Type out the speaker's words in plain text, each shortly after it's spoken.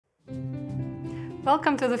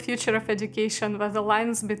Welcome to the future of education, where the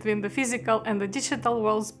lines between the physical and the digital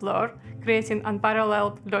worlds blur, creating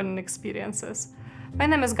unparalleled learning experiences. My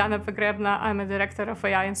name is Ganna Pogrebna. I'm a director of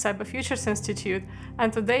AI in Cyber Futures Institute,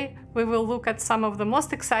 and today we will look at some of the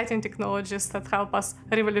most exciting technologies that help us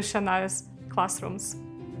revolutionize classrooms.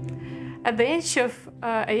 At the age of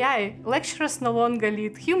AI, lecturers no longer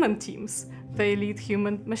lead human teams, they lead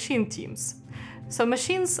human-machine teams. So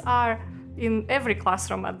machines are in every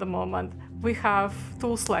classroom at the moment. We have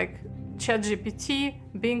tools like ChatGPT,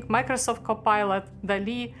 Bing, Microsoft Copilot,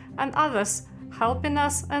 DALL-E, and others helping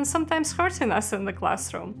us and sometimes hurting us in the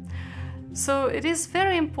classroom. So it is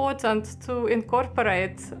very important to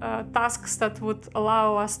incorporate tasks that would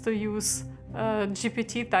allow us to use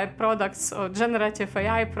GPT-type products or generative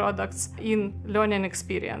AI products in learning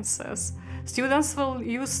experiences. Students will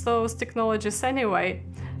use those technologies anyway,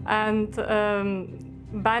 and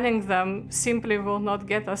banning them simply will not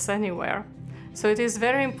get us anywhere. So it is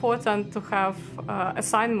very important to have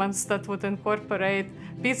assignments that would incorporate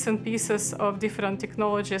bits and pieces of different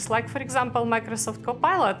technologies, like, for example, Microsoft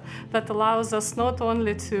Copilot, that allows us not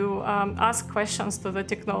only to ask questions to the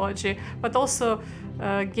technology, but also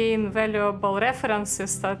gain valuable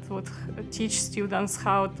references that would teach students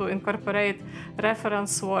how to incorporate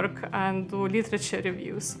reference work and do literature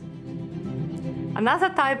reviews. Another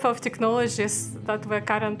type of technologies that we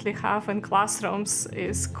currently have in classrooms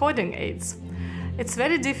is coding aids. It's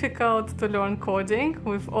very difficult to learn coding.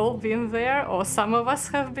 We've all been there, or some of us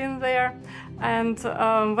have been there. And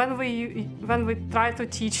when we try to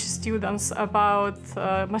teach students about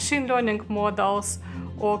machine learning models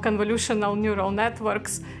or convolutional neural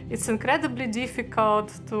networks, it's incredibly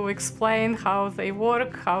difficult to explain how they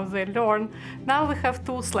work, how they learn. Now we have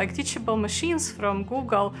tools like Teachable Machines from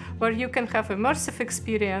Google, where you can have immersive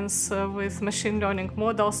experience with machine learning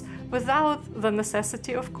models without the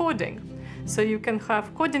necessity of coding. So you can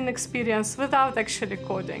have coding experience without actually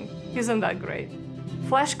coding. Isn't that great?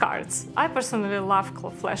 Flashcards. I personally love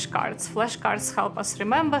flashcards. Flashcards help us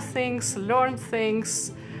remember things, learn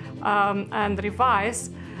things, and revise.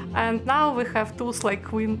 And now we have tools like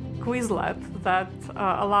Quizlet that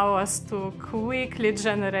allow us to quickly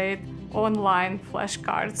generate online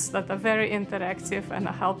flashcards that are very interactive and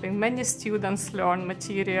are helping many students learn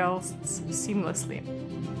materials seamlessly.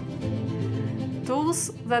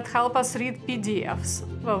 Tools that help us read PDFs.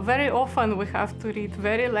 Well, very often we have to read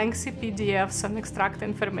very lengthy PDFs and extract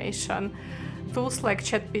information. Tools like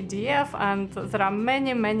ChatPDF, and there are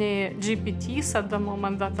many GPTs at the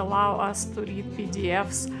moment that allow us to read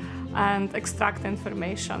PDFs and extract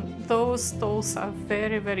information. Those tools are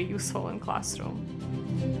very useful in classroom.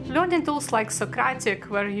 Learning tools like Socratic,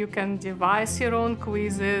 where you can devise your own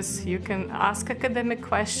quizzes, you can ask academic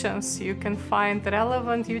questions, you can find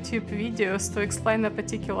relevant YouTube videos to explain a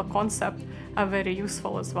particular concept, are very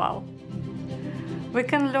useful as well. We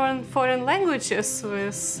can learn foreign languages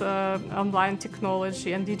with online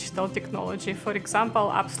technology and digital technology. For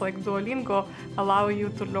example, apps like Duolingo allow you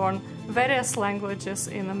to learn various languages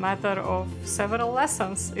in a matter of several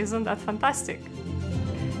lessons. Isn't that fantastic?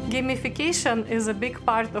 Gamification is a big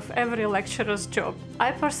part of every lecturer's job.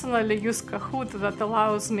 I personally use Kahoot that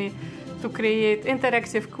allows me to create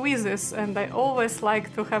interactive quizzes, and I always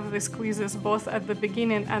like to have these quizzes both at the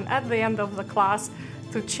beginning and at the end of the class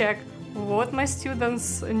to check what my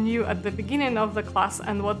students knew at the beginning of the class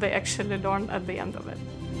and what they actually learned at the end of it.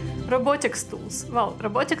 Robotics tools. Well,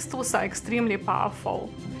 robotics tools are extremely powerful.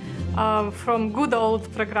 From good old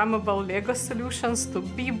programmable Lego solutions to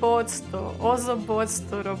B-bots, to Ozobots,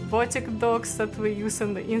 to robotic dogs that we use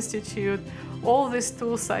in the Institute, all these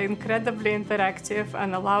tools are incredibly interactive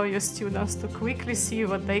and allow your students to quickly see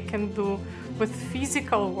what they can do with the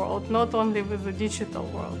physical world, not only with the digital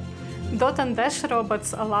world. Dot and Dash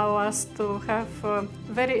robots allow us to have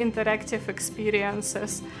very interactive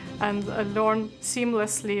experiences and learn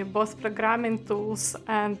seamlessly both programming tools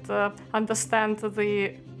and understand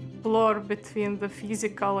the blur between the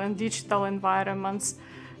physical and digital environments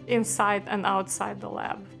inside and outside the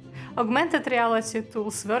lab. Augmented reality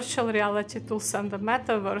tools, virtual reality tools, and the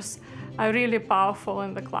metaverse are really powerful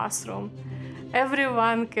in the classroom.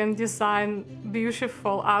 Everyone can design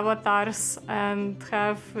beautiful avatars and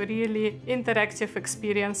have really interactive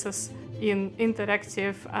experiences in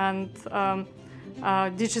interactive and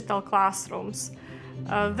digital classrooms.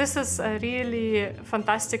 This is a really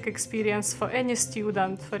fantastic experience for any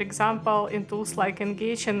student. For example, in tools like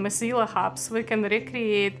Engage and Mozilla Hubs, we can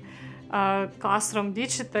recreate classroom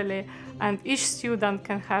digitally, and each student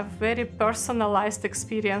can have very personalized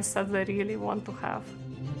experience that they really want to have.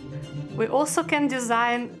 We also can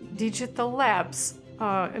design digital labs.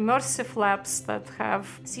 immersive labs that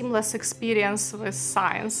have seamless experience with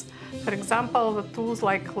science. For example, the tools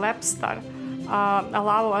like Labstar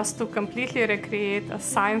allow us to completely recreate a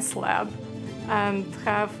science lab and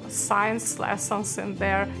have science lessons in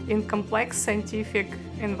there in complex scientific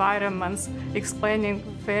environments, explaining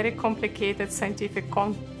very complicated scientific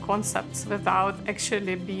concepts without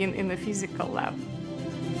actually being in a physical lab.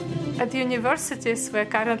 At universities, we're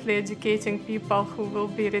currently educating people who will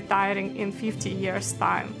be retiring in 50 years'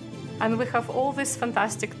 time. And we have all these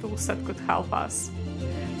fantastic tools that could help us.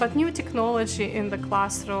 But new technology in the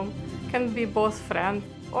classroom can be both friend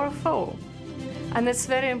or foe. And it's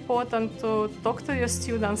very important to talk to your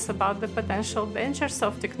students about the potential dangers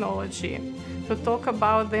of technology, to talk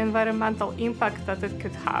about the environmental impact that it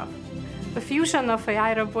could have. The fusion of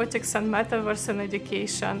AI, robotics, and metaverse in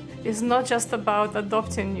education is not just about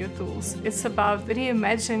adopting new tools, it's about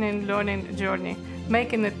reimagining learning journey,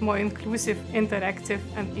 making it more inclusive, interactive,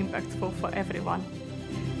 and impactful for everyone.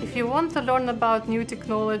 If you want to learn about new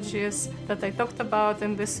technologies that I talked about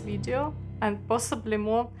in this video, and possibly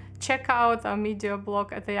more, check out our media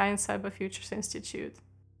blog at AI and Cyber Futures Institute.